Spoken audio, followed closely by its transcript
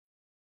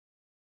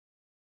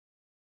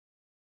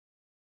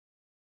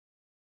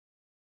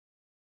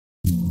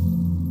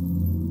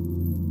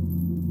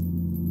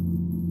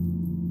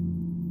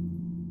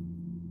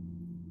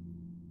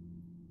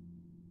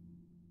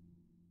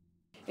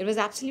It was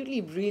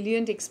absolutely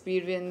brilliant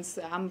experience.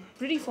 I'm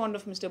pretty fond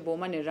of Mr.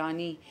 Boman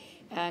Irani,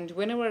 and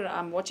whenever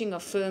I'm watching a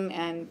film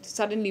and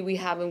suddenly we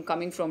have him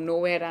coming from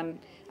nowhere, and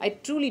I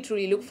truly,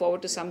 truly look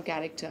forward to some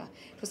character.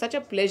 It was such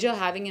a pleasure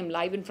having him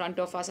live in front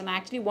of us, and I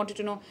actually wanted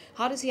to know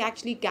how does he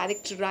actually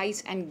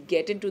characterize and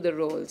get into the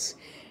roles.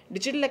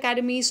 Digital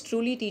Academy is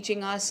truly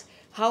teaching us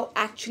how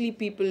actually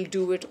people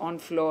do it on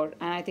floor,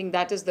 and I think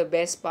that is the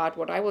best part,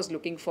 what I was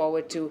looking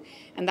forward to.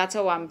 And that's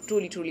how I'm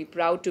truly, truly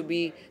proud to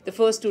be the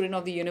first student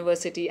of the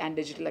university and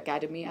Digital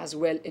Academy as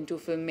well into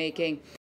filmmaking.